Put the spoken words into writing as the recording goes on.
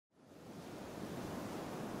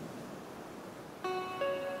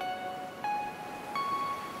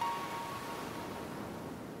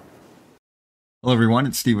Hello, everyone.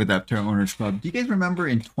 It's Steve with Aptera Owners Club. Do you guys remember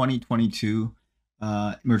in 2022,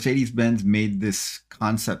 Mercedes-Benz made this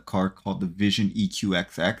concept car called the Vision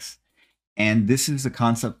EQXX? And this is a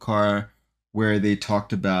concept car where they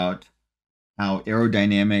talked about how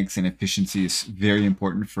aerodynamics and efficiency is very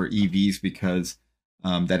important for EVs because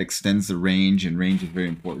that extends the range, and range is very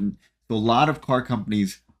important. So a lot of car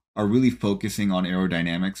companies are really focusing on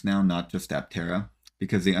aerodynamics now, not just Aptera,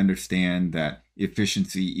 because they understand that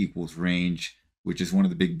efficiency equals range, which is one of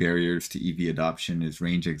the big barriers to EV adoption is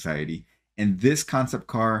range anxiety. And this concept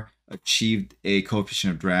car achieved a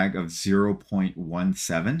coefficient of drag of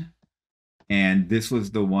 0.17, and this was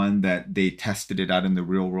the one that they tested it out in the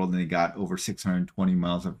real world, and they got over 620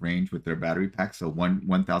 miles of range with their battery pack. So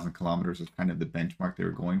 1,000 kilometers was kind of the benchmark they were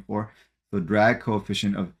going for. So drag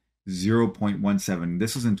coefficient of 0.17.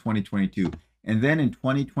 This was in 2022. And then in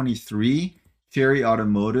 2023, Cherry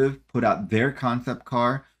Automotive put out their concept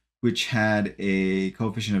car, which had a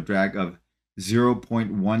coefficient of drag of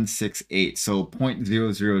 0.168. So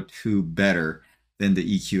 0.002 better than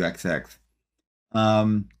the EQXX.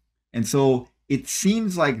 Um, and so it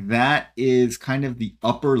seems like that is kind of the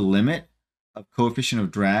upper limit of coefficient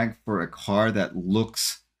of drag for a car that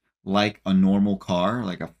looks like a normal car,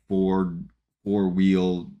 like a four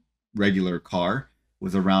wheel regular car,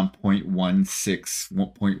 was around 0.16,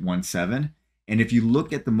 0.17. And if you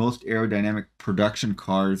look at the most aerodynamic production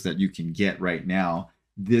cars that you can get right now,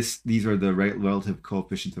 these are the relative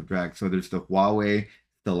coefficients of drag. So there's the Huawei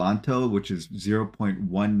Stellanto, which is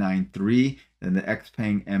 0.193, then the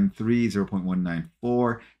Xpeng M3,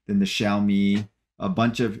 0.194, then the Xiaomi, a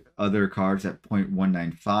bunch of other cars at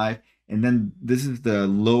 0.195. And then this is the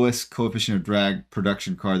lowest coefficient of drag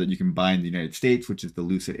production car that you can buy in the United States, which is the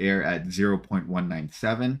Lucid Air at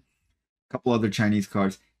 0.197. A couple other Chinese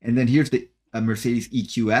cars. And then here's the Mercedes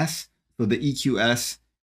EQS. So the EQS,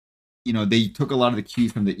 they took a lot of the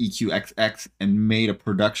cues from the EQXX and made a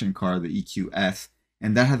production car, the EQS,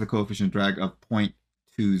 and that has a coefficient of drag of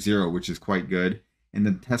 0.20, which is quite good. And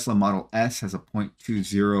the Tesla Model S has a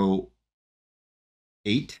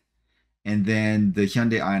 0.208, and then the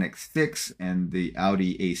Hyundai Ioniq 6 and the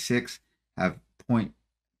Audi A6 have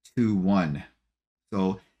 0.21.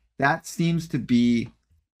 So that seems to be zero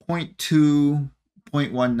point 0.2,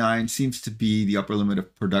 0.19 seems to be the upper limit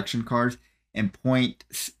of production cars, and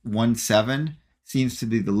 0.17 seems to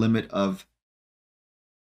be the limit of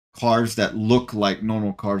cars that look like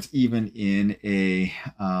normal cars, even in a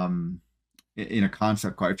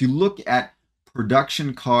concept car. If you look at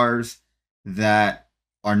production cars that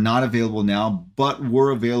are not available now, but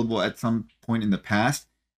were available at some point in the past,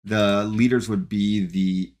 the leaders would be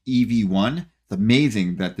the EV1. It's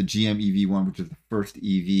amazing that the GM EV1, which is the first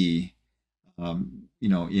EV,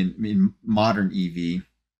 in modern EV,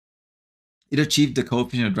 it achieved a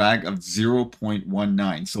coefficient of drag of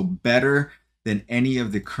 0.19, so better than any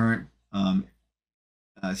of the current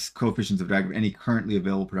coefficients of drag of any currently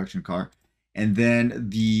available production car. And then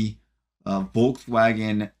the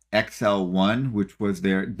Volkswagen XL1, which was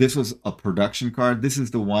this was a production car. This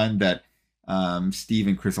is the one that Steve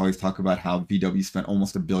and Chris always talk about how VW spent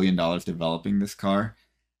almost $1 billion developing this car.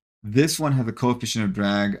 This one has a coefficient of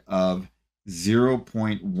drag of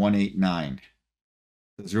 0.189.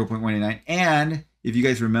 0.189. And if you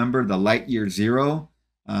guys remember the Lightyear Zero,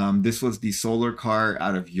 this was the solar car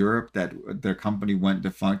out of Europe that their company went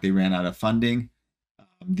defunct. They ran out of funding.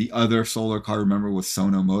 The other solar car, remember, was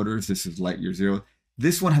Sono Motors. This is Lightyear Zero.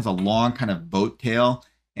 This one has a long kind of boat tail,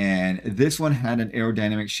 and this one had an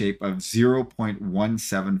aerodynamic shape of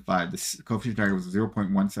 0.175. The coefficient of drag was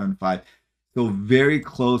 0.175. So very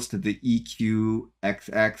close to the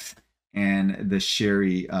EQXX and the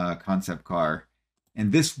Sherry concept car.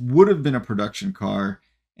 And this would have been a production car,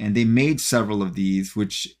 and they made several of these,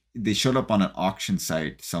 which they showed up on an auction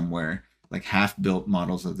site somewhere, like half-built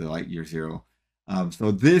models of the Lightyear Zero.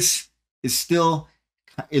 So this is still,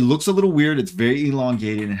 it looks a little weird. It's very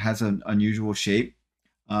elongated and it has an unusual shape.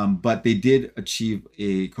 But they did achieve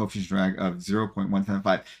a coefficient drag of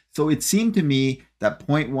 0.175. So it seemed to me that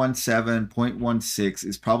 0.17, 0.16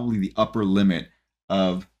 is probably the upper limit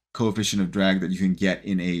of coefficient of drag that you can get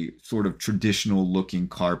in a sort of traditional looking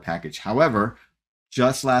car package. However,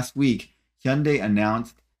 just last week, Hyundai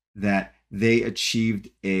announced that they achieved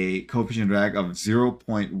a coefficient of drag of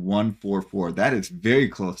 0.144. That is very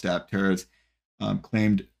close to Aptera's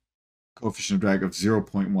claimed coefficient of drag of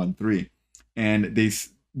 0.13. And this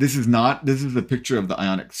is a picture of the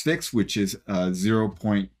Ioniq 6, which is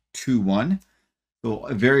 0.21. So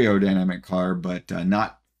a very aerodynamic car, but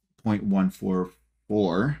not 0.144.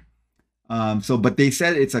 But they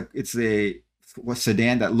said it's a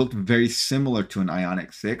sedan that looked very similar to an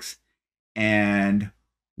Ioniq 6. And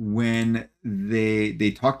when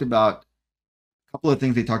they talked about a couple of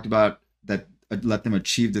things they talked about that let them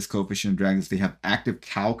achieve this coefficient of drag is they have active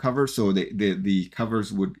cowl covers, so the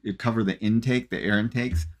covers would cover the intake, the air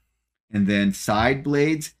intakes, and then side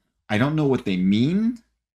blades. I don't know what they mean.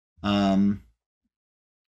 Um,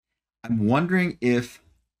 I'm wondering if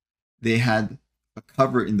they had a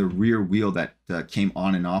cover in the rear wheel that came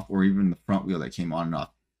on and off, or even the front wheel that came on and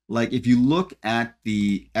off. Like if you look at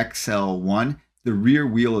the XL1, the rear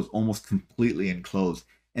wheel is almost completely enclosed.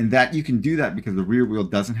 And that you can do that because the rear wheel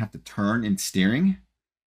doesn't have to turn in steering.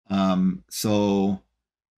 So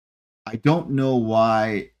I don't know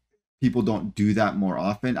why people don't do that more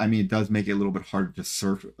often. I mean, it does make it a little bit harder to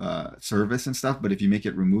service and stuff, but if you make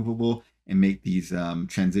it removable and make these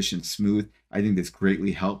transitions smooth, I think this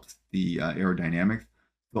greatly helps the aerodynamics.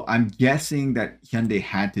 So I'm guessing that Hyundai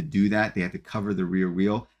had to do that. They had to cover the rear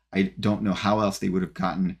wheel. I don't know how else they would have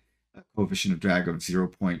gotten a coefficient of drag of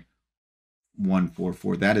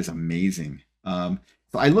 0.144. That is amazing. So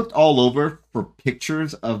I looked all over for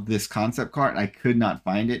pictures of this concept car and I could not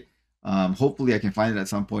find it. Hopefully I can find it at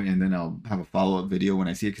some point and then I'll have a follow-up video when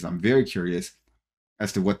I see it because I'm very curious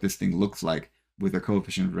as to what this thing looks like with a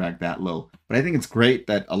coefficient of drag that low. But I think it's great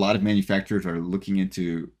that a lot of manufacturers are looking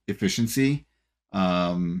into efficiency.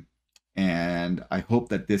 And I hope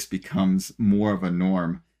that this becomes more of a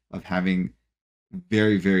norm of having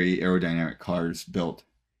very, very aerodynamic cars built.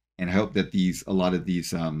 And I hope that a lot of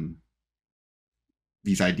these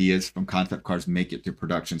ideas from concept cars make it to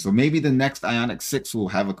production. So maybe the next Ioniq 6 will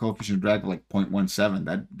have a coefficient of drag of like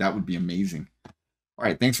 0.17. That would be amazing. All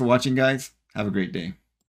right, thanks for watching, guys. Have a great day.